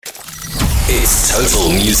is Total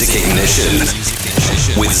Music Ignition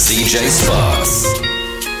with ZJ Sparks.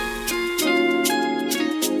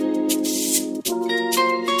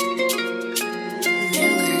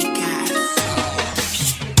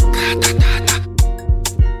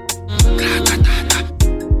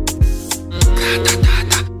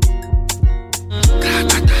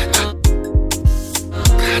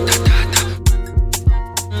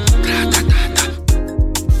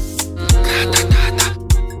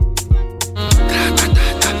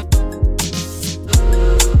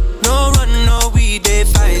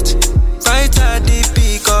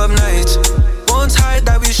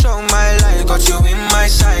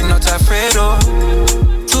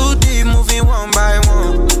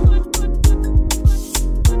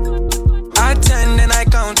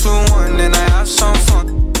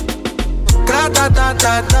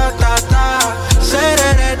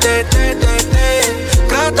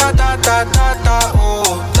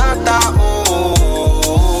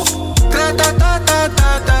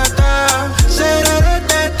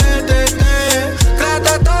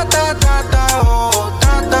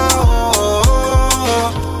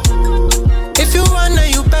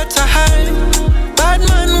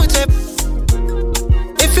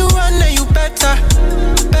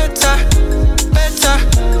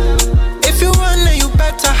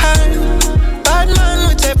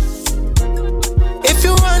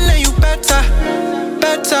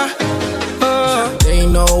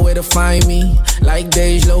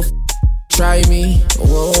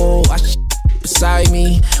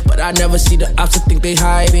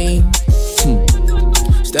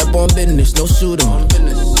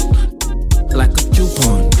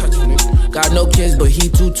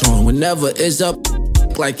 Is up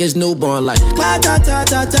like his newborn, like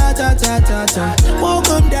ta-ta-ta-ta-ta-ta-ta-ta. Won't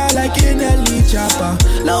come down like an elite chopper.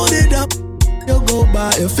 Load it up, you'll go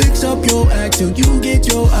by and fix up your act till you get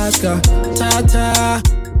your Oscar. Ta-ta,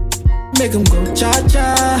 make him go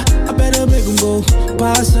cha-cha. I better make him go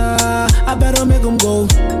pasa. I better make him go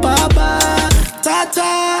baba.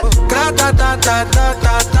 Ta-ta,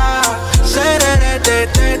 gra-ta-ta-ta-ta-ta-ta.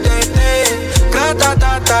 Say-re-re-te-te-te-te.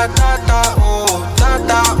 Gra-ta-ta-ta-ta-ta. Oh,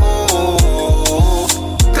 ta-ta, oh.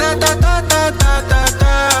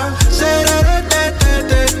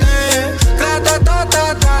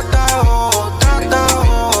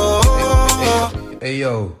 Hey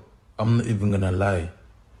yo, I'm not even gonna lie.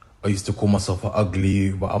 I used to call myself an ugly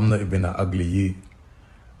you, but I'm not even an ugly you.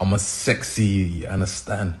 I'm a sexy you, you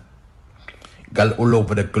understand? Girl all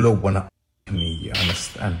over the globe wanna me, you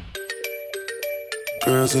understand?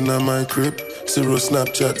 Girls in my crib, 0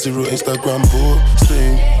 Snapchat, 0 Instagram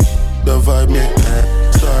posting. The vibe make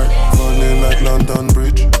start falling like London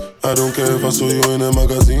Bridge. I don't care if I saw you in a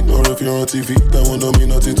magazine or if you're on TV. That one don't mean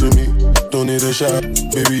nothing to me. Don't need a shot,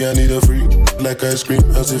 baby, I need a free. Like ice cream,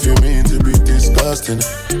 as if you mean to be disgusting.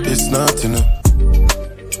 It's not enough.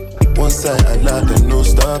 One side I like and no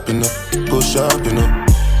stopping up. Go shopping up.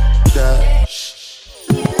 Dash.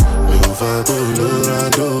 Move a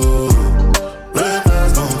Colorado.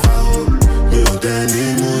 Breakfast don't fall. You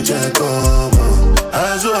Danny Muja come on.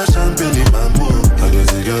 As you are champagne in my mood. I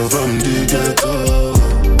get a girl from the ghetto.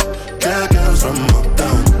 Girls from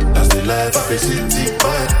uptown. That's the life of a city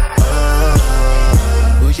boy.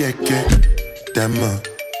 Oh yeah, yeah. Dama.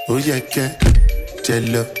 Oh yeah, yeah.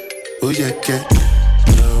 Jello. Oh yeah, yeah.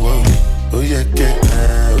 Oh yeah, yeah. Oh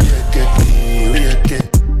yeah, yeah. Oh yeah, yeah.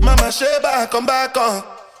 Mama Sheba, come back on.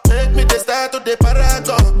 Make me the start of the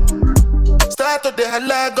paragon. Start of the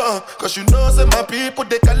halagon. Cause you know say my people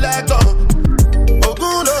they calagon.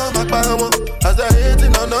 Oguno Makbamo. As I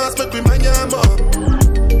hating on us, make me manyamo.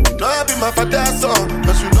 No, I be my father's son.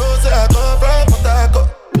 Cause you know say I come from Potako.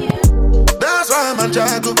 That's why I'm a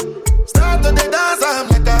jago. Start to the dance, I'm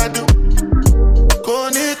like I do. Go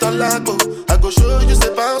need to lago. I go show you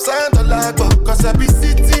say bounce and the lago. Cause I be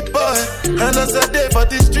city boy. And as I day for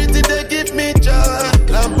the street, they give me joy.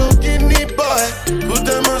 Lamborghini boy. Put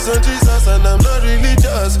them on some Jesus and I'm not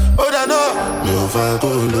religious. Oh, I know. Me over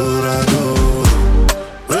Colorado.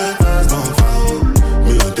 Breakfast don't fall.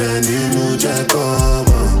 Me Danny Muja come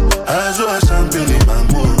on. As you are champagne in my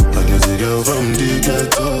mood. I guess a girl from the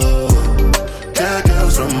ghetto.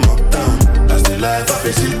 Girls from uptown. That's the life of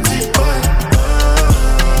a city boy.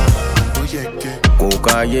 Oh yeah, yeah.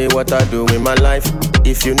 Okaye, what I do with my life.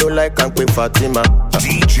 If you know like I'm quick Fatima.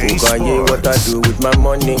 Okaye, what I do with my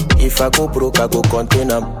money. If I go broke, I go contain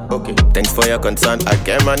them. Okay, thanks for your concern. I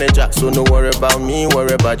can manage that, so no worry about me,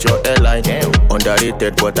 worry about your airline.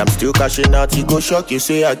 Underrated, but I'm still cashing out. You go shock, you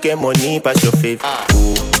say I get money past your faith.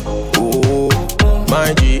 Oh,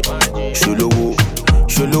 my G, Shuluwo.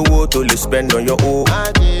 Shuluwo to spend on your own.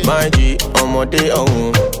 My G, on my day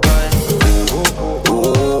on.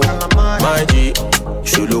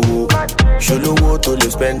 Sholowo to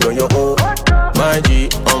live spend on your own. Maji,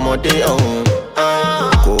 omode on.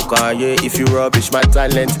 Kokaye, if you rubbish my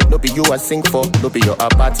talent, no be you I sing for, no be your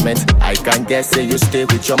apartment. I can guess say you stay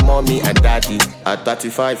with your mommy and daddy. At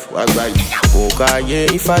 35, what's right?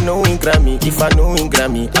 Kokaye, if I know in Grammy,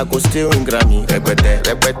 I go still in Grammy.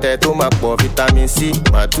 Repete, to my poor vitamin C,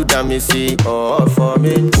 my two damn C, all for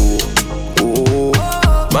me. Oh,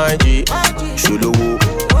 Maji,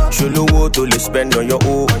 Sholowo to live spend on your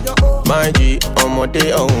own. Maji,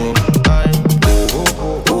 omode on.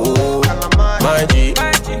 Maji,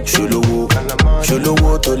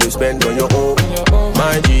 Sholowo to live spend on your own.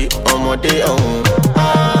 Maji, omode on.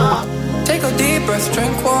 Take a deep breath,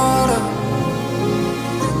 drink water.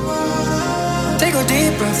 Take a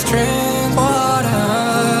deep breath, drink water.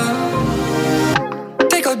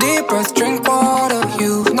 Take a deep breath, drink water.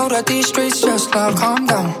 You know that these streets just love, calm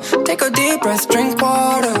down. Take a deep breath, drink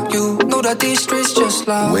water. You know that these streets just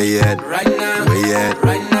love. Where you at? Right now. Where you at?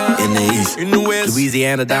 Right now. In the east, in the west,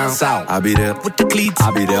 Louisiana down south. I'll be there with the cleats.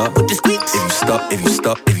 I'll be there with the squeaks. If you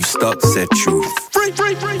stuck, set truth.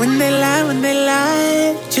 When they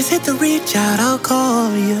lie, just hit the reach out, I'll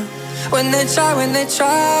call you. When they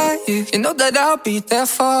try, you know that I'll be there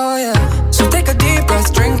for you. So take a deep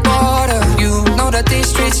breath, drink water. You know that these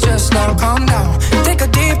streets just now, calm down. Take a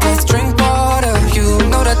deep breath, drink water. You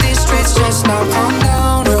know that these streets just now, calm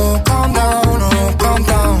down, oh, calm down, oh, calm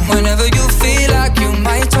down. Whenever you feel like you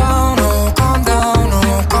might drown, oh, calm down,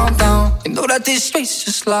 oh, calm down. You know that these streets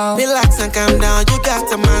just loud. Relax and calm down, you got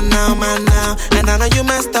to man now. And I know you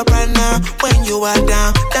messed up right now. When you are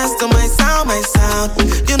down, dance to my sound.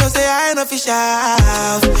 You know say I ain't official.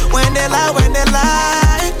 When they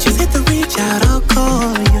lie, just hit the reach out, I'll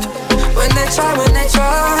call you. When they try,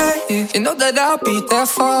 you know that I'll be there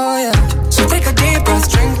for you. So take a deep breath,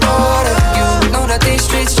 drink water. You know that these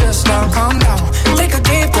streets just now, calm down. Take a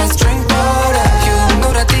deep breath, drink water. You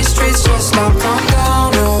know that these streets just now, calm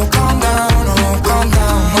down, oh, calm down, oh, calm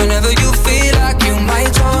down. Whenever you feel like you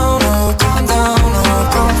might drown, oh, calm down, oh,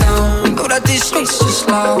 calm down. You know that these streets just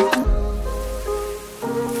loud.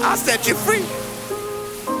 I'll set you free.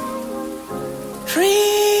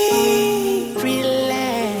 Free,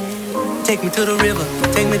 relax. Take me to the river,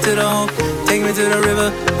 take me to the home, take me to the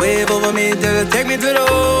river. Wave over me, take me to the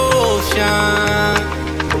ocean.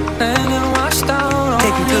 And then wash down.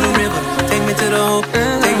 Take me to the river, take me to the home,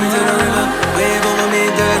 take me to the river. Wave over me,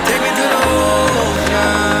 take me to the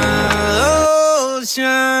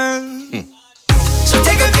ocean. So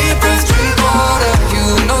take a deep breath, drink water. You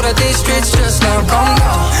know that these streets just now, calm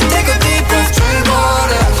down. Take a deep breath, drink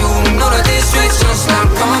water. You know that these streets just now,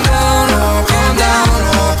 calm down, oh, calm down,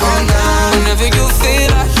 oh, calm down. Whenever you feel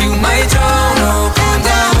like you might drown, oh, calm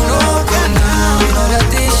down, oh, calm down. You know that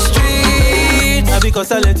these streets. Now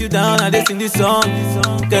because I let you down, I did sing this song.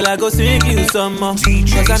 Girl, I go sing you some more.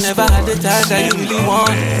 Cause I never had the time that you really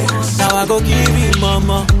want. Now I go give you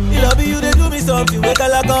mama. You love you, they do me something, wake up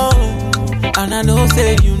like on. And I know,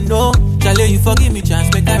 say you know. Charlie, you forgive me,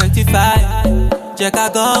 chance, make I rectify. Check I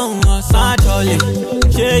go on, son, Charlie.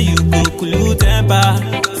 Share you go cool temper.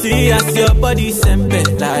 See, I see your body sempe.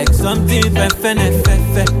 Like something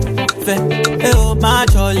fefe. Hey, oh, my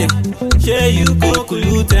Charlie. Share you go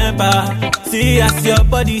cool temper. See, I see your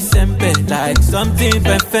body sempe. Like something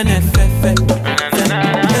fefe.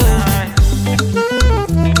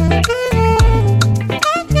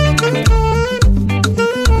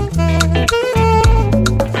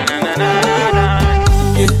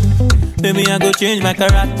 Maybe I go change my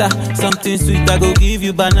character. Something sweet, I go give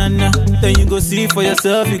you banana. Then you go see for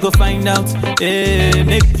yourself, you go find out. Hey,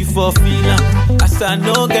 make you for feeling. As I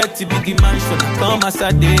no get to big mansion, I come as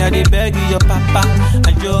a day, I dey beg you, your papa.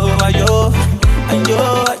 Ayo.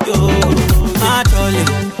 My Charlie,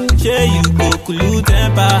 share you go cool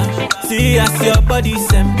temper. See, I see your body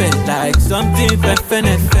sempe. Like something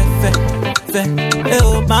fefe. Hey,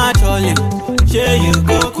 oh, my Charlie. Share you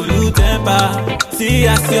go cool temper. See,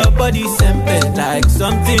 I see your body sempe. Like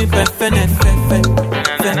something fefe.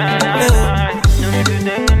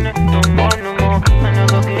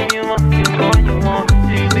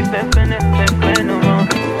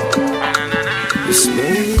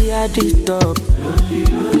 Slowly at the top.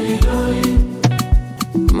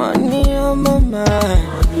 Money on my mind.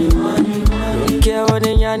 Don't care what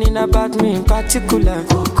they yarning about me in particular.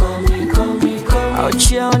 Call me. Out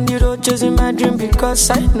here on the road chasing my dream because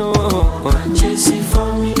I know chasing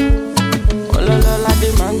for me. Ololola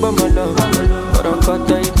de mango molo.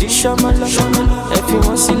 Orokoto edition molo. If you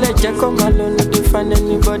want to let you come alone, if you find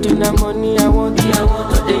anybody na money I want.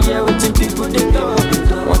 They hear what the people they love.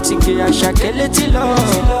 Want to get a shakeleti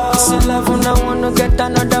love. It's a love level, I wanna get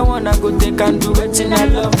another one. I go take and do waiting I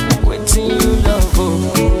love, waiting you love, oh.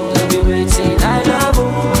 No be waiting I love,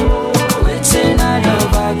 oh. Waiting I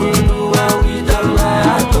love, I go do what we done my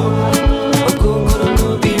heart, oh. Go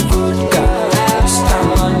no be vodka, Mr.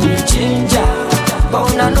 Money Ginger.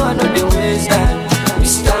 But I know the ways that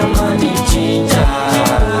Mr. Money Ginger.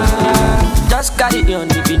 Just carry on,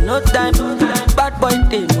 if you no time. Bad boy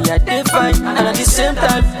day, me I day fine. And at the same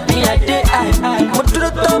time, me I day high. But to the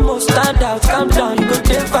top, stand out, calm down, you go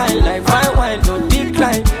day fine. Like fine wine, no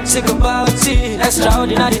decline. Sick about it,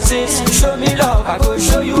 extraordinary things. Show me love, I go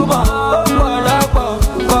show you more.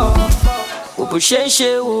 Bo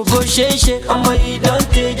sheshe, I'ma eat don't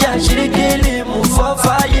take ya. She dey kill him, move for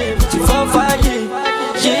fire,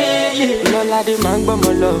 yeah. Lola de mango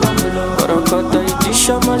molo, Orokoto iti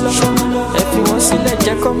shomolo. If you want to let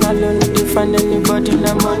you come alone, you find anybody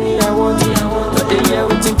na money I want. But they hear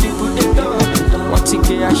what people they do. Want to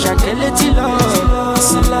get Asake let it love.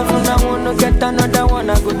 This love and I wanna get another one.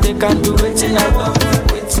 I go take and do it in I love.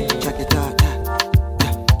 Check it out,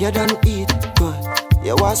 you don't eat, good.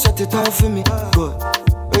 You want to set it out for me, good.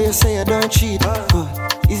 But you say you don't cheat, good.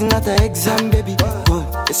 It's not an exam, baby, good.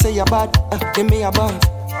 You say you're bad, give me a bounce.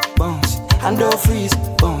 And don't freeze,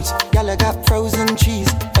 bounce. Y'all I got frozen cheese.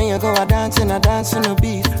 When you go a dance on a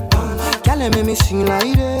beat. Y'all make me sing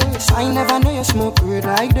like this. I never know you smoke weed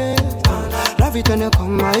like this. Love it when you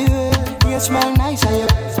come my way. You smell nice and you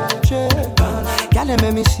shit. Y'all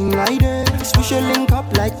make me sing like this. We should link up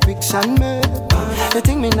like CRIX and me. You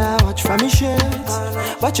think me now watch from me shit,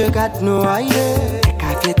 but you got no idea. Take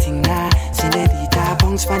off your thing now, senorita.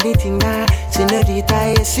 Bounce for the thing now,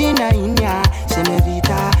 senorita. You see na in ya,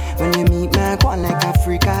 senorita. When you meet me, go on like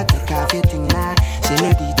Africa. Take off your thing now,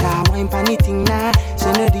 senorita. Wine for the thing now,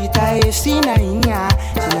 senorita. You see na in ya,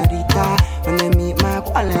 senorita. When you meet me,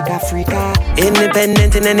 go on like Africa.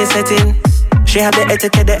 Independent in any setting, she have the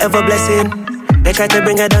etiquette, the ever blessing. They try to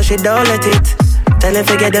bring her down, she don't let it. Tell him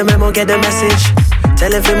forget the memo, get the message.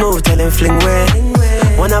 Tell him fi move, tell him fling way.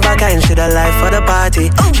 One of a kind, she the life for the party.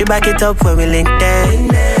 She back it up when we link there.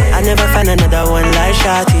 I never find another one like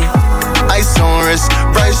Shotty. Ice on wrist,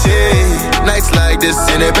 price it. Nights like this,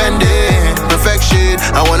 independent. Perfection,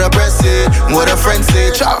 I wanna press it. What a friend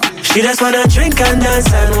say, chop. She just wanna drink and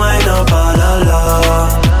dance and wind up all alone.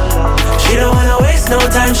 She don't wanna waste no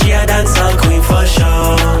time, she a dancehall queen for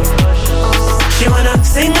sure. She wanna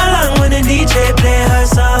sing along when the DJ play her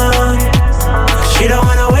song. She don't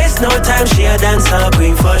wanna waste no time, she a dancehall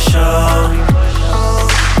queen for sure.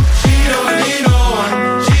 She don't need no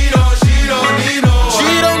one. She don't need no one. She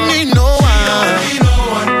don't need no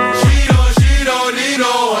one. She don't need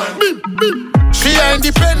no one. She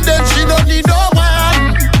independent, she don't need no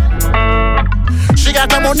one. She got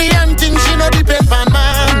the money and things, she no depend on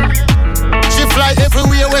man. She fly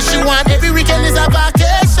everywhere where she want, every weekend is a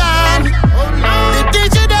vacation. The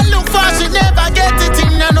DJ they look for, she never get it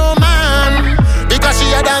in no man. Because she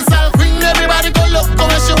a dancehall queen, everybody go look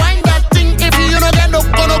when she wind that thing. If you no get no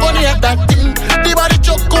go near that thing. The body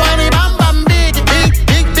choke and it bam bam big.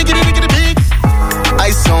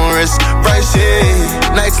 Ice on wrist, price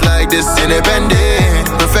it. Nights like this, independent.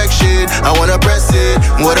 Perfection, I wanna press it.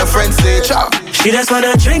 What a friend say, chop. She just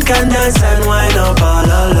wanna drink and dance and wind up all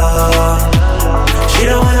alone. She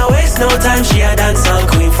don't wanna waste no time, she a dancehall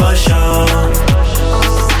queen for sure.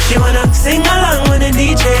 She wanna sing along when the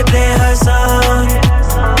DJ play her song.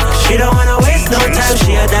 She don't wanna waste no time,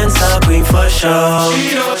 she a dancehall queen for sure.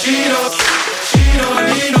 She don't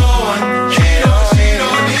need no one. She don't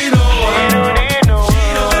need no one.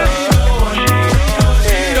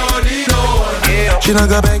 She don't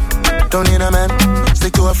go back, don't need a man.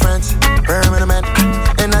 Stick to her friends, burn with a man.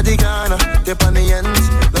 And I dig on her, dip on the ends.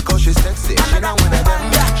 Look how she's sexy, she don't want a them.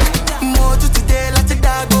 More to today, like the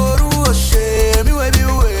dog go to shame. Me way be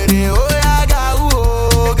waiting, oh yeah,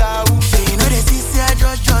 go. She know the sister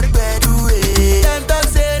just shot bed away. Them talk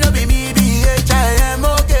say no be me, be HIM,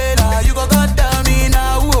 okay now. You go cut down me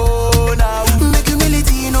now, oh now. Make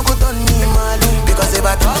humility no go turn me mal. Because if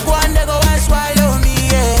I talk one, they go and swallow me,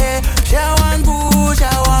 yeah. She want good, she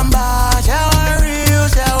want bad, she want real,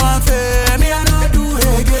 she want fair. Me I no do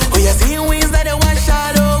again. Oh you see wins that they want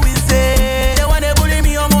shadow, we say. They want to bully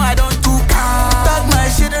me, oh more I don't do calm. Talk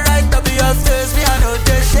my shit right up your face, me I know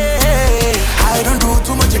the shit. I don't do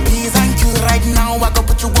too much peace and you right now. I go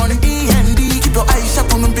put you on D&D. Keep your eyes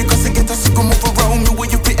shut on them because they get us to move around me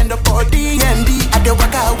where you be end up for D&D. I dey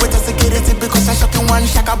walk out with a security because I shot you one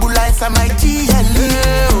shakabula inside my GLE.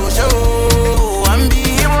 Oh show, I'm be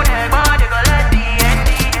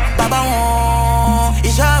Baba won,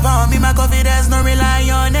 it's about me, my confidence no rely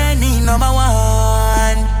on any number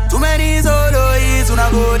one. Too many soloists, when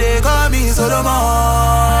I go they call me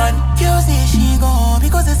Solomon. You say she gone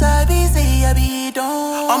because it's a busy, I be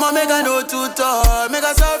done. I'ma make her no too tall, make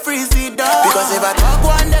her so free, sit down. Because if I talk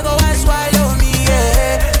one, they go and swallow me,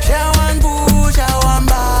 yeah. She want boo, she want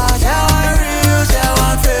bar, she want real, she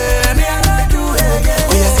want fame. Me, I don't do it, yeah.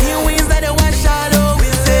 When you see wins that they want shallow, we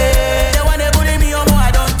say. They want to bully me, oh, I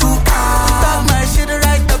don't do stop my shit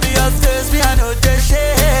right up the upstairs, me, I know the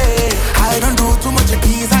shit. I don't do too much of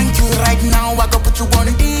P's and Q's right now. I go put you on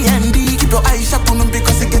D&D. Keep your eyes shut on them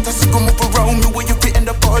because it gets us to come up around me where you fit in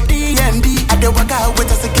the body and D. I do work out with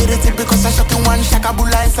the security because I shot in one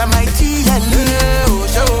shakabula inside my GLE.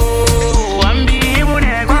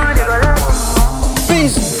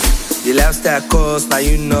 The lifestyle cost, now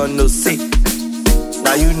you know no sick.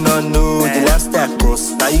 Now you know the lifestyle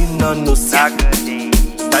cost, now you know sick.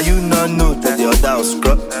 Now you know that the other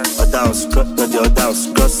Oscroh, that the other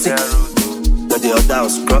Oscroh sick. That the other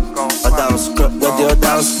Oscroh, that the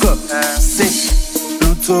other Oscroh sick.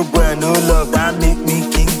 Pluto boy, no love, that make me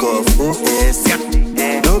king of OS.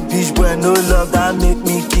 No bitch boy, no love, that make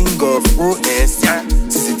me king of OS.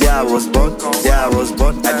 Since the day I was born,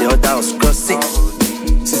 at the other Oscroh sick.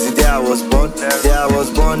 Since the day I was born, at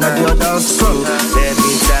the other Oscroh. Let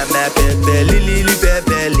me tie my Pepe Lily,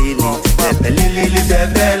 Pepe Lily, Pepe Lily,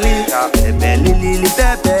 Pepe Lily, Pepe Lily,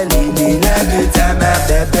 Pepe Lily. Let me tie my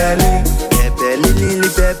Pepe Lily, Pepe Lily,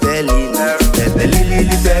 Pepe Lily, Pepe Lily,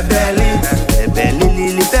 Pepe Lily, Pepe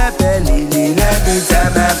Lily, Pepe Lily. Let me tie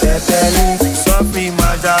my Pepe Lily. Sorry,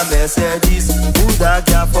 Maja Mercedes, who that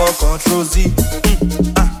girl for Control Z?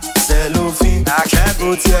 Cellophane, can't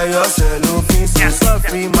go tear your cellophane. So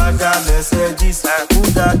sorry, Maja Mercedes, who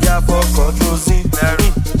that girl for Control Z?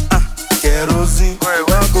 Kerosene,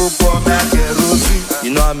 don't go for my kerosene.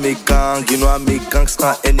 You know I make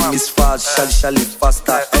gangster, enemies fast, Shally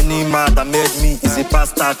faster. Any man that made me is a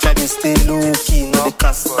pastor. Try to stay low key, not the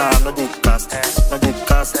caster, not the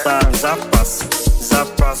caster.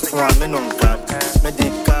 Zapas, one man on God, me the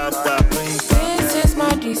card. This is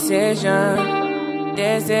my decision.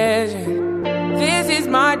 This is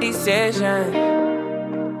my decision.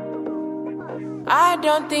 I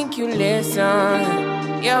don't think you listen.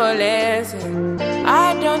 Yo, listen.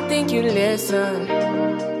 I don't think you listen.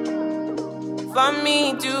 For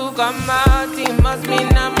me to come out, it must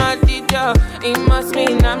mean I'm a teacher. It must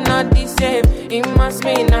mean I'm not the same. It must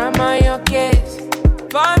mean I'm on your case.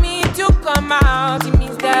 For me to come out, it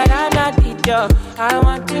means that I'm not the teacher. I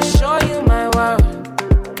want to show you my world.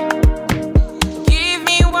 Give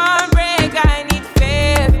me one break, I need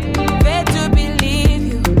faith. Faith to believe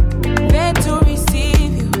you, faith to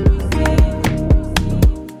receive you.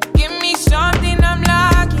 Give me something I'm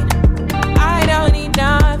lacking. I don't need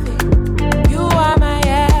nothing. You are my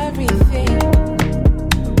everything.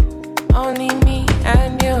 Only me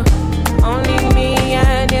and you. Only me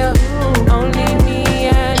and you. Only me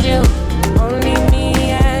and you. Only me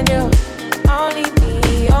and you. Only me,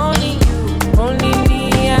 only you. Only me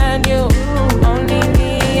and you. Only me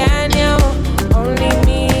and you. Only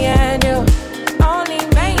me and you. Only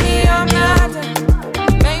make me your matter.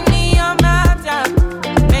 Make me your matter.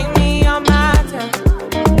 Make me your matter.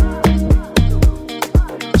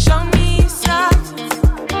 Show me substance.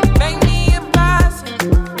 Make me a person.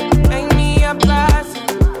 Make me a person.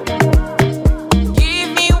 Give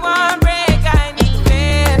me one break, I need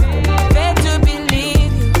faith. Faith to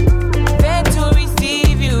believe you. Faith to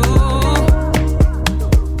receive you.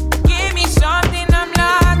 Give me something I'm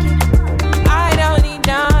lacking. I don't need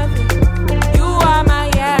nothing. You are my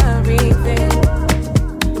everything.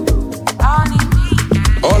 Only me.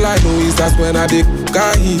 All I know is that when I be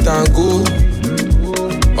got hit and go.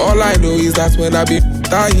 All I know is that when I be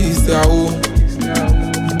that hit and go.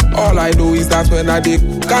 All I know is that when I be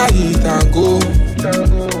got hit and go.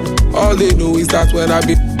 All they know is that when I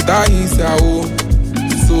be that hit and go.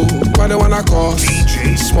 So why they wanna cause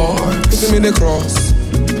small? Put them in the cross.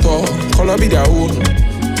 Tall, color be their own.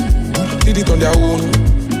 Did it on their own.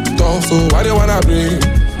 Tall, so why they wanna bring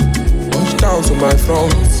much down to my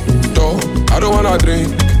front door? I don't wanna drink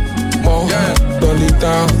more. Don't need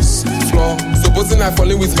dance floor. Supposing I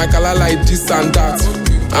falling with my color like this and that.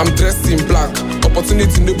 I'm dressed in black.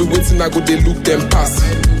 Opportunity no be waiting, I go they look them pass.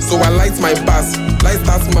 So I light my bass. Light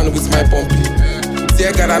that man with my bumpy.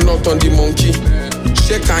 Tear got a knot on the monkey.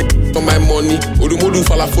 Shake and on my money. ODUMODU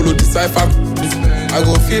follow the cipher. I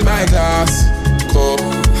go fill my glass. Cup,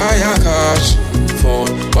 higher cash. Phone,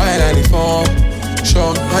 while I the phone.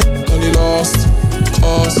 Sean, I only lost.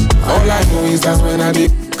 Cause all I know is that when I be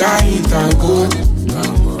got hit and go.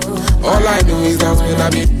 All I know is that when I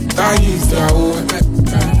be got hit and go.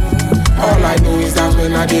 All I know is that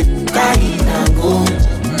when I be got hit and go.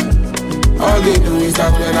 All they do is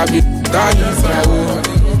that when I be that is my own.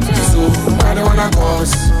 So I don't wanna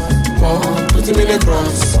cause more. Put him in the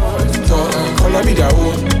cross. Color me their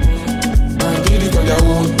own. I did it on their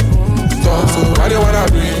own. So I don't wanna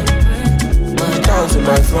bring down to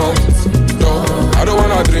my front. I don't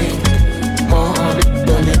wanna drink more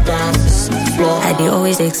on the dance floor. I dey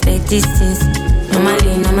always expect these things.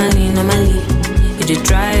 Normally. You dey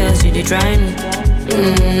try us, you dey try me.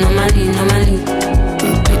 Normally.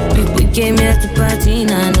 We came here to party,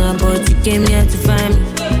 nah, but you came here to find me.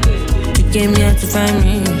 You came here to find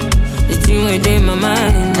me. The thing within my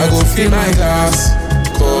mind. I go fill my glass,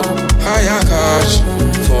 cup, higher cash,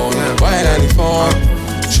 phone, wide and the phone.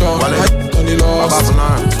 Show on the loss,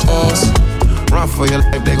 cause run for your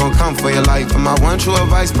life, they gon' come for your life. And my one true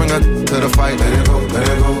advice, bring her to the fight. Let it go.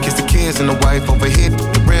 Kiss the kids and the wife over here.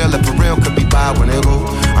 The real, if for real, could be bad when it go.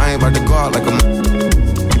 I ain't about to go out like a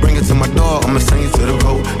bring it to my door, I'ma send you to the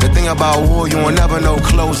road. The thing about war, you won't never know.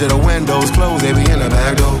 Close the windows, close, they be in the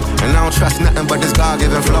back door. And I don't trust nothing but this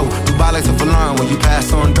God-given flow. Dubai like a Bellion when you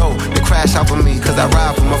pass on dough. They crash out for me, cause I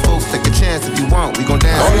ride for my folks. Take a chance if you want, we gon'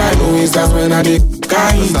 dance. All I know is that when I did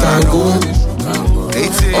guys and go.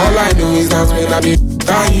 All I know is that when I did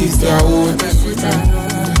guys their own.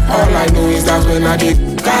 All I know is that when I did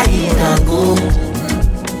guys and go.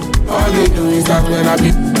 All they do is that when I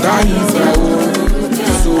did guys their own.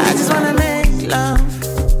 I just wanna make love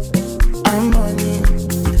and money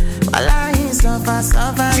while I suffer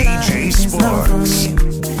DJ SPARKS.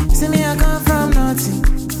 See me, I come from nothing.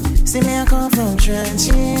 See me, I come from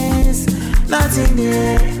trenches. Nothing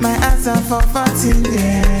there, my answer for 14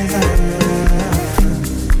 years.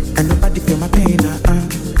 And nobody feel my pain,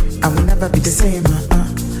 I will never be the same,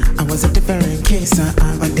 I was a different case,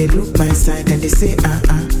 when they look my side and they say,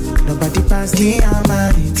 nobody pass the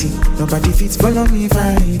Almighty. Nobody fits follow me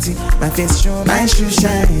fighting. My face show, my shoe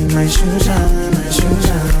shine, my shoe shine, my shoe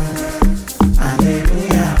shine.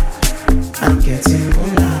 Hallelujah, I'm getting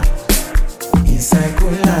cooler. Inside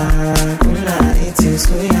cooler, it is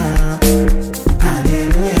cooler.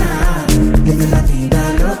 Hallelujah, living la vida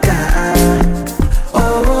loca.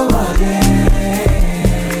 Oh,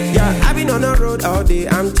 yeah. Yeah, I've been on the road all day,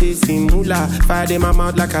 I'm chasing moolah. Fire in my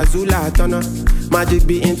mouth like a Zula, turner. Magic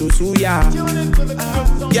be into suya.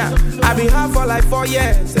 Yeah, I've been hard for like 4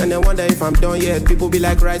 years, and I wonder if I'm done yet. People be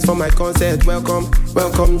like rights for my concert. Welcome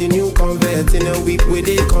the new convert. In a week we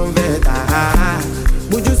they convert.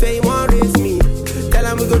 Would you say you want raise me? Tell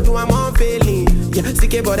them we go do I'm unfailing. Yeah,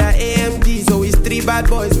 CKay but I AMG, so it's 3 bad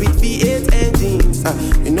boys with V8 engines.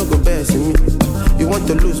 You know go best in me. You want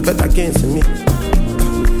to lose, bet against me.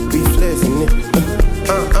 We flexing it.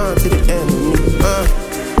 To the enemy.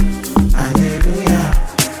 Hallelujah,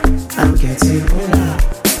 I'm getting cooler.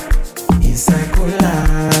 Inside cooler,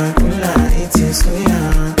 it is cooler.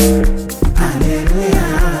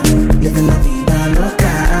 Hallelujah, living la vida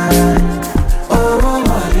loca. Oh,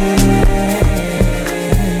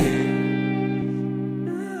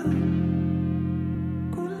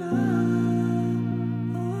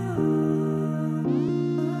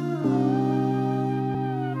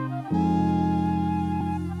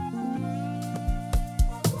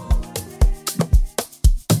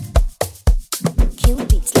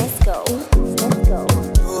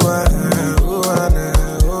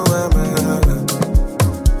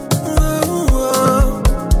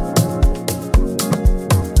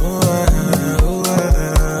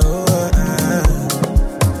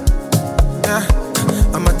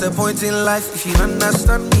 In life, if you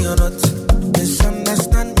understand me or not,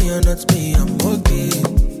 misunderstand me or not, me, I'm okay.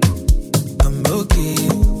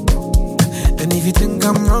 And if you think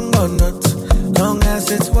I'm wrong or not, long as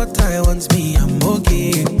it's what I want, me, I'm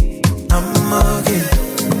okay.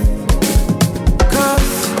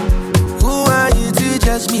 Cause who are you to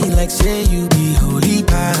judge me like say you be holy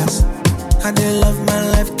past? I dey love my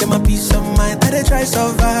life, get my peace of mind, I dey try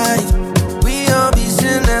survive. We all be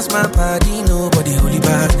sinners, my body, nobody holy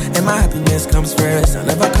bad. And my happiness comes first, I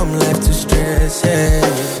never come life to stress, yeah.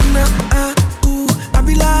 I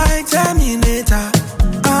be like Terminator,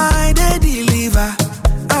 I dey deliver,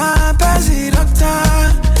 I pass it doctor.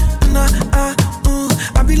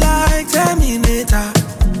 I be like Terminator,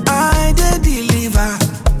 I dey deliver,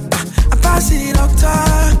 I pass it doctor.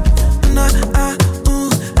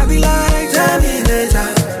 I be like Terminator,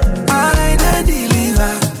 I dey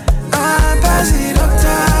deliver, I pass it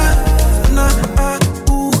doctor.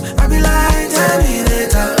 I be like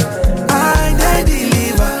Terminator, I dey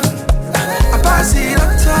deliver,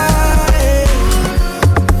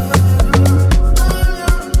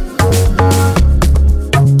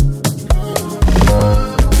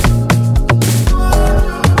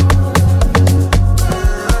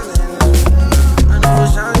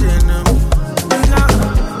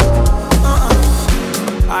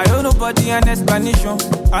 see an explanation.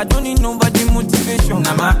 I don't need nobody motivation.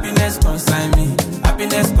 Now my happiness consign me.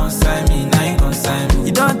 Happiness consign me. Now you consign me.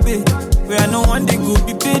 You don't pay. Where no one day go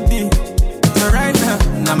be paid. So right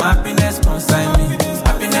now my happiness consign me.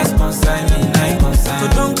 Happiness consign me. Now you consign me.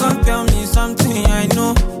 So don't come tell me something I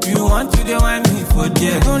know. You want to want me for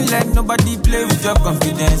dear. Don't let nobody play with your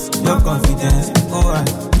confidence. Your confidence. Oh,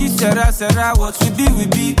 this Sarah, what we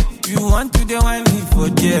be. You want to want me for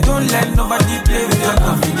dear. Don't let nobody play with your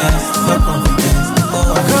confidence. Your confidence.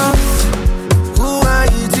 Oh, Cause who are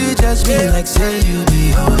you to judge me like say you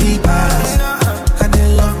be holy past? I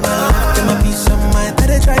didn't love my life, get my peace of mind, that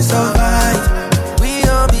I try survive. We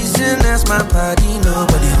all be sinners, my body,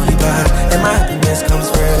 nobody holy bad. And my happiness comes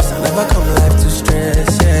first, I never come life to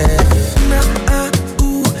stress, yeah.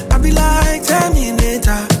 I be like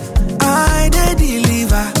Terminator, I dey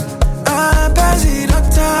deliver, I pass it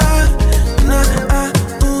doctor.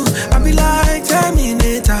 I be like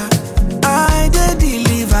Terminator, I dey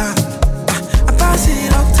deliver, I pass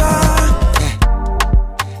it doctor.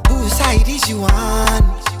 Whose side is you on?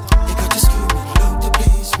 They got to screw me, love to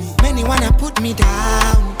please me. Many wanna put me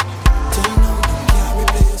down, till you know you can't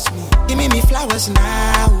replace me. Give me flowers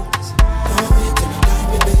now. Don't wait till you die,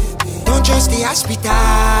 me baby. Don't trust the hospital.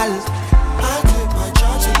 I'll take my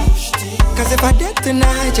charge to push tea. Cause if I dead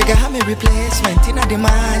tonight, you can have me replacement in the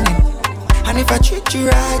morning. And if I treat you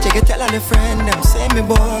right, you can tell all the friends, them say me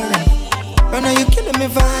boring. But now you killing me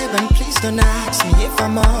vibe, and please don't ask me if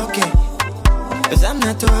I'm okay. Cause I'm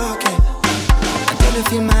not okay until you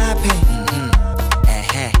feel my pain.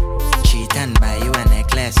 Cheat and buy you a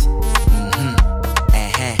necklace.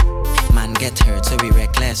 Man get hurt so we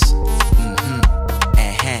reckless.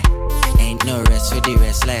 Ain't no rest for the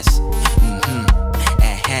restless.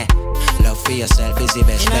 Love for yourself is the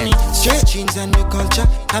best bet. Straight jeans and the culture.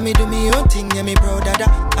 I me do me own thing, yeah me proud of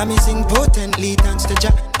that. I me sing potently thanks to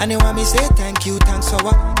Jah. And you want me say thank you, thanks for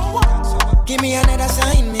what? Give me another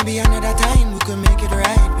sign, maybe another time. We can make it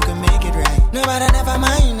right, we can make it right. No matter, never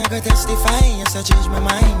mind, I go testify. Yes, I change my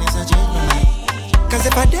mind, yes, I change my mind. Cause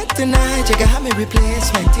if I dead tonight, you can have me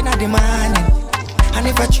replacement in the morning. And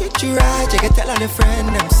if I treat you right, you can tell all the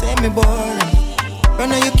friends, them say me boring. But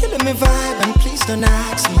now you killing me vibe, and please don't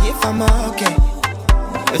ask me if I'm okay.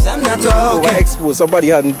 Cause I'm not okay. Exposed, somebody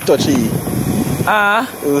hadn't touched you.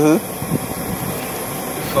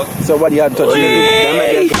 Somebody hadn't touched you.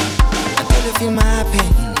 Until you feel my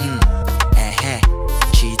pain.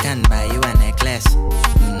 Cheat and buy you a necklace.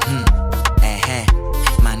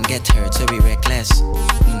 Man get hurt so we reckless.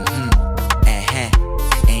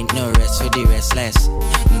 Ain't no rest for the restless.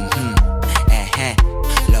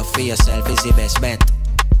 Love for yourself is the best bet.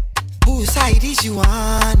 Whose side is you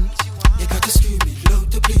on? You got to scream it loud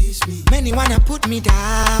to please me. Many wanna put me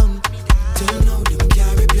down, till you know them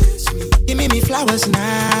can't replace me. Give me flowers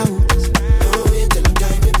now. Don't wait till I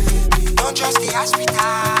die, me baby. Don't trust the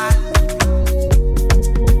hospital.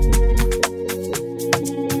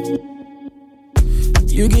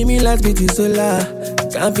 You give me life, beauty solar.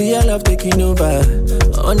 Can't feel your love taking over.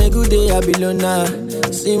 On a good day, I be loner.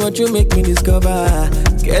 See what you make me discover.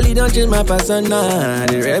 Kelly don't change my persona.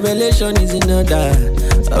 The revelation is in order.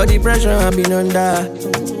 All the pressure I've been under.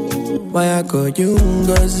 Why I call you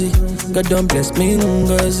Ngozi? God don't bless me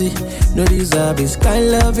Ngozi. No deserve is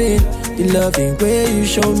kind loving. The loving way you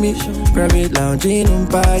show me. Private lounging on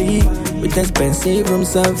party with expensive room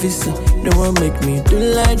service. No one make me do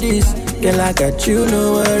like this. Girl, I got you,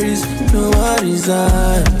 no worries, no worries.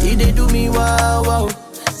 They do me wow wow.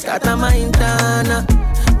 Scatter my intana.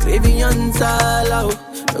 Craving on sala.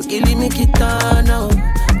 No killing me kitana.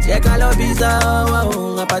 Check all of his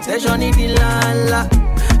wow. Apattention in the lala.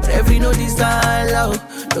 Every no desire.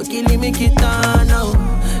 No killing me kitana.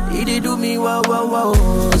 They do me wow wow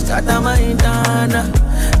wow. Scatter my intana.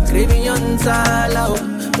 Craving on sala.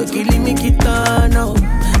 No killing me kitana.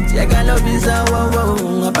 Check all of his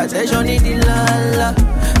wow. Apattention in the lala.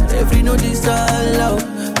 Every no desire.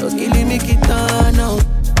 No killing me kitana.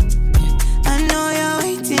 I know you're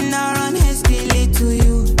waiting around hastily to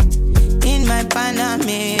you. In my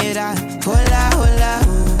Panamera, hola, hola,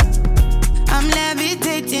 oh. I'm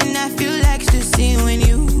levitating, I feel like to see when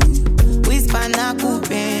you whisper na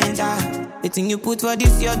kupenda. The thing you put for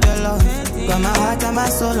this, your dollar. Got my heart and my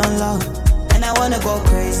soul on love. And I wanna go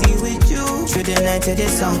crazy with you. Through the night till the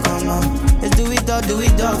sun come on. Let's do it all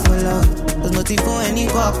for love. There's nothing for any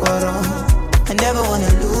corporal. I never wanna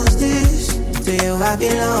lose this. To you I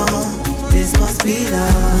belong. This must be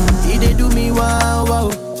love. They do me wow wow.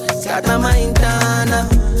 Scatter my intana.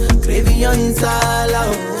 Craving on insala.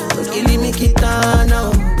 No killing me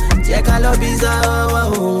kitana. Check all of his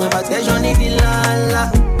wow. Apattention in the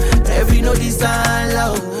lala. Every no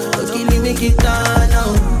desire. No killing it down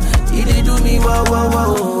now. You dey do me wow wow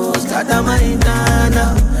wow. Scatter my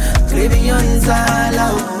internal. Craving your inside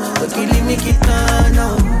out. But killing me it down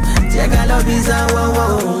now. Check I love is a wow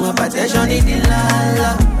wow. Hypertension in the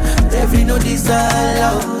lala. Every no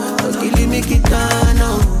disallow. But killing me it down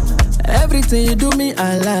now. Everything you do me,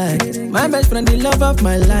 I like. My best friend, the love of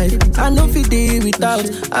my life. I know if you deal without.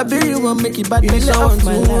 I bet you won't make it bad. You off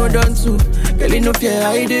my hold on to. Girl, no fear,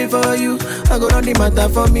 I did for you. I go on the matter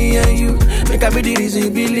for me and you. Make I be the reason you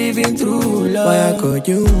be living through love. Why I call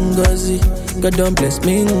you Ngozi? God don't bless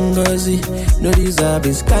me, Ngozi. No deserve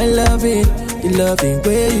is kind loving. The loving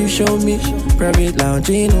way you show me. Private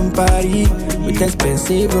lounging in Paris. With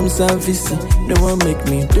expensive room service. No one make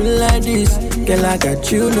me do like this. Girl, I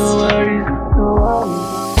got you, no worries.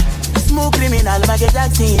 Smooth criminal, make it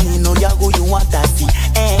acting. No, ya go, you want that see.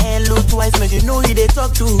 And look twice, make you know who they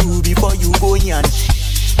talk to before you go in.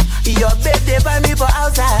 Your babe, they buy me for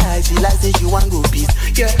outside. She like say she want go peace.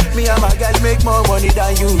 Yeah, me and my girl make more money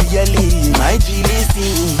than you yearly. My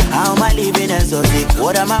GDC, how am I living exotic?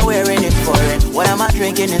 What am I wearing in foreign? What am I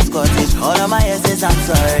drinking in Scottish? All of my essays, I'm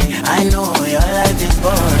sorry. I know your life is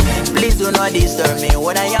boring. Please do not disturb me.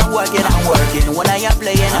 When I am working, I'm working. When I am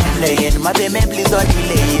playing, I'm playing. My payment, please don't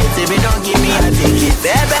delay it. If you don't give me a ticket,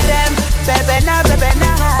 baby them, baby na, baby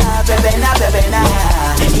na, baby na, baby na,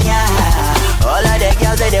 yeah. All of the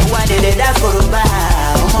girls say they want it, they dance for a bar.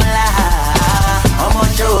 I'm on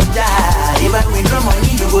show die. Even with no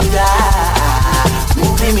money, you go die.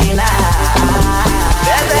 Move me now.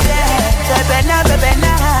 Baby na, baby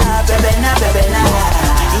na, baby na, baby na,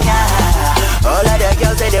 yeah. All of the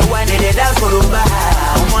girls say they want it, they dance for a bar.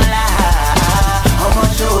 I'm on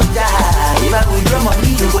show die. Even with no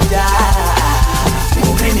money, you go die.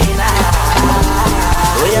 Move me now.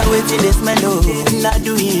 Oh, yeah, waiting this mellow. Not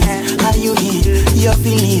do it. How you eat your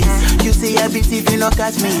feelings? You say you're busy if you not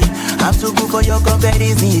catch me. I'm too good for your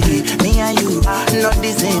comparison. Me and you, not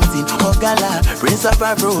the same thing. Oh, gala, Prince of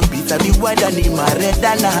Afro, Peter be wider than my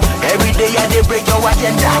redana. Every day I dey break your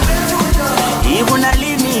agenda. Even I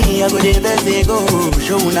leave me, I go the best they go.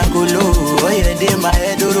 Show una go low. Oh, yeah, they my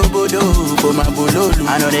head robodo. For my bololo.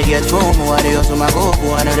 I know they get home. I they also my go.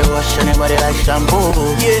 I know they wash anybody like shampoo.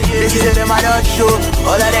 Yeah, they say them I don't show.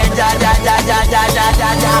 All of them da.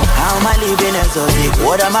 How am I living exotic?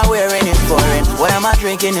 What am I wearing in foreign? What am I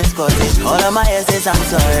drinking in Scottish? All of my essays, I'm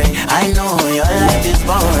sorry. I know your life is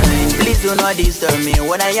boring. Please do not disturb me.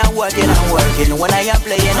 When I am working, I'm working. When I am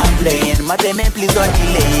playing, I'm playing. My payment, please don't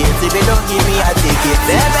delay it. If you don't give me a ticket,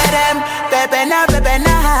 baby them, baby na, baby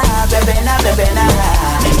na, baby na, baby na,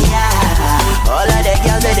 yeah. All of the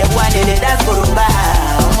girls that they want it, they dance for a bar.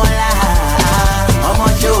 I'm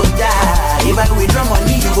on show die. Even with no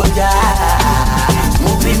money, you go die.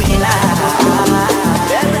 Move me now.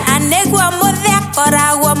 Anegwa modhe kora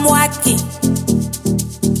wa Mwaki.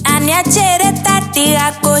 Aniachere tati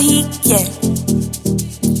ako hike.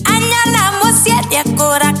 Anyala mosia dia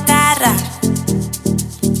kora kara.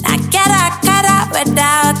 Na kara weda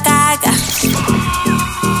kaga.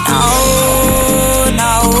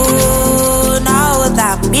 No,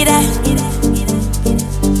 that be that.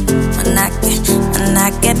 Manake,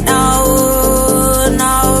 no,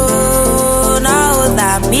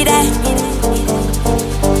 that be that.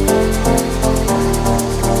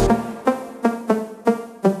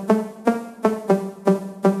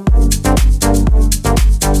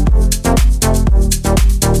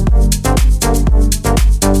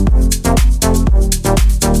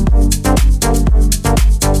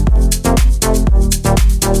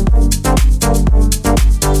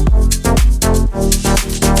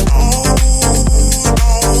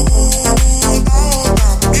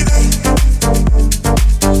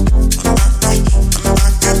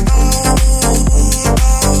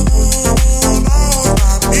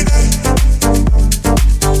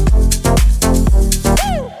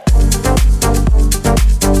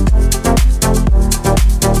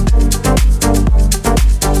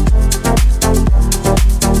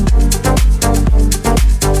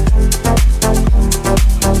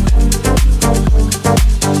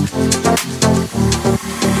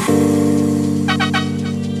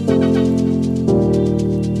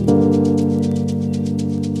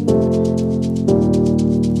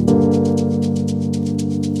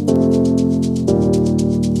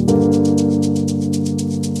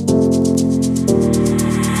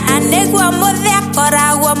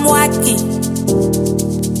 Mwaki.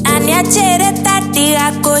 Aniachere tati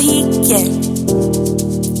ako hike.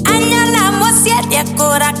 Anyala mosia dia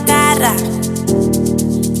kora kara.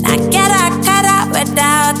 Na kara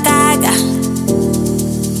weda kaga.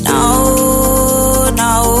 No,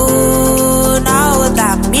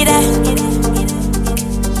 that mire.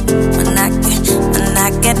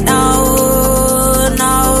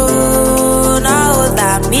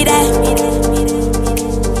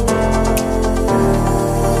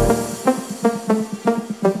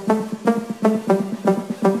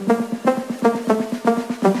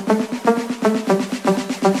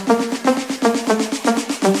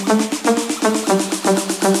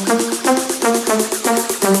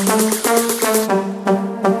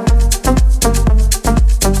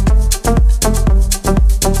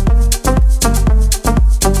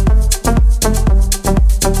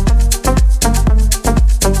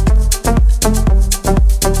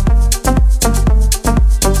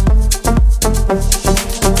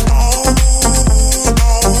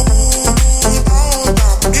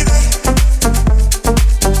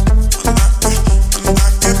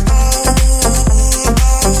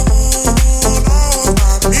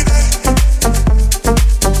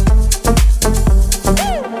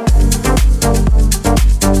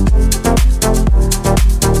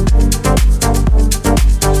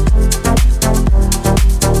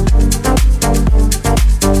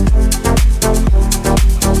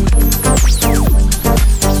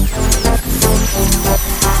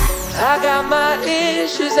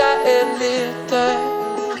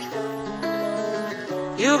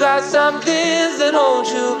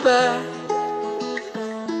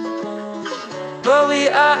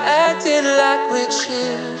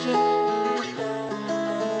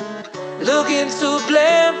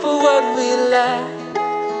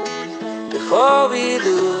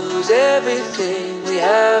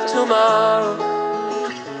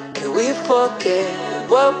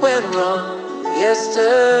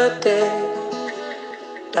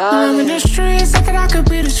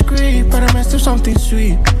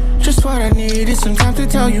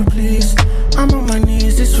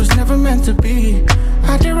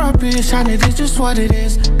 What it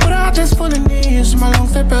is, but I just full of knees, my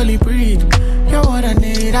lungs that barely breathe. You're what I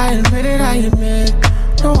need, I admit it, I admit.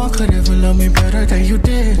 No one could ever love me better than you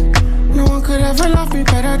did. No one could ever love me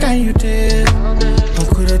better than you did. No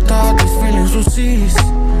could have thought these feelings would cease,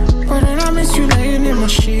 but then I miss you laying in my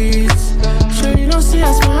sheets. So you don't see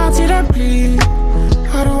I smile till I bleed.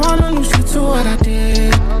 I don't wanna lose you to what I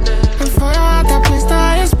did. And for you at that place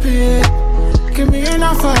that I spit. Give me an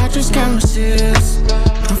offer, I just can't resist.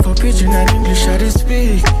 For pidgin and English I did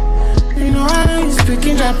speak. You know I ain't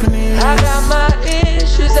speaking Japanese. I got my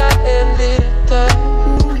issues, I admit that.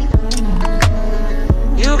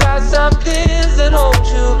 You got some things that hold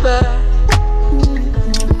you back,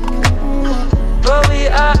 but we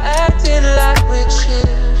are acting like we're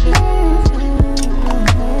children,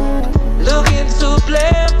 looking to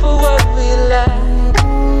blame for what we lack,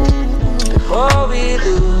 before we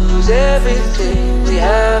lose everything we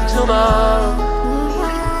have tomorrow.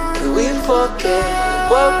 We forget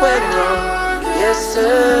what went wrong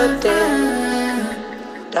yesterday,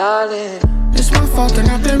 darling. It's my fault and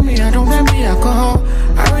I blame me, I don't blame the alcohol.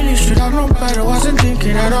 I really should have known better, wasn't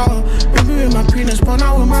thinking at all. Maybe with my penis, but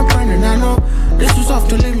not with my brain, and I know this was off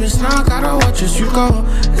the limits, now I gotta watch as you go.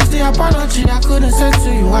 It's the apology I couldn't send to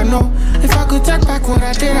you, I know. If I could take back what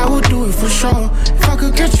I did, I would do it for sure. If I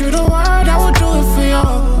could get you the word, I would do it for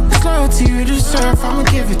you. It's loyalty you deserve, I'ma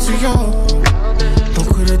give it to you. No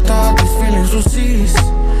could've thought these feelings would cease,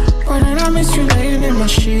 but then I miss you laying in my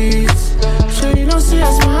sheets. So you don't see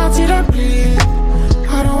I smile till I bleed.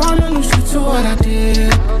 I don't wanna lose you to what I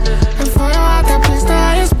did. And for you at that place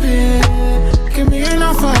that I spit. Give me an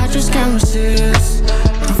offer, I just can't resist.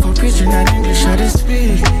 And for pidgin and English I did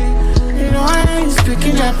speak. You know I ain't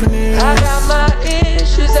speaking Japanese. I got my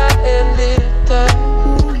issues, I admit that.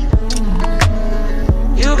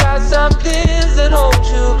 You got some things that hold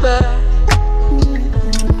you back,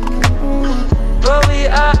 but we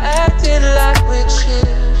are acting like we're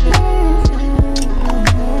children,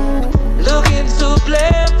 looking to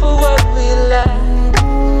blame for what we lack,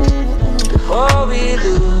 before we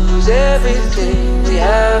lose everything we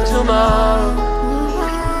have tomorrow.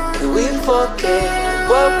 Can we forget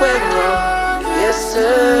what went wrong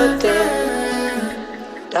yesterday,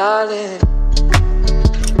 darling?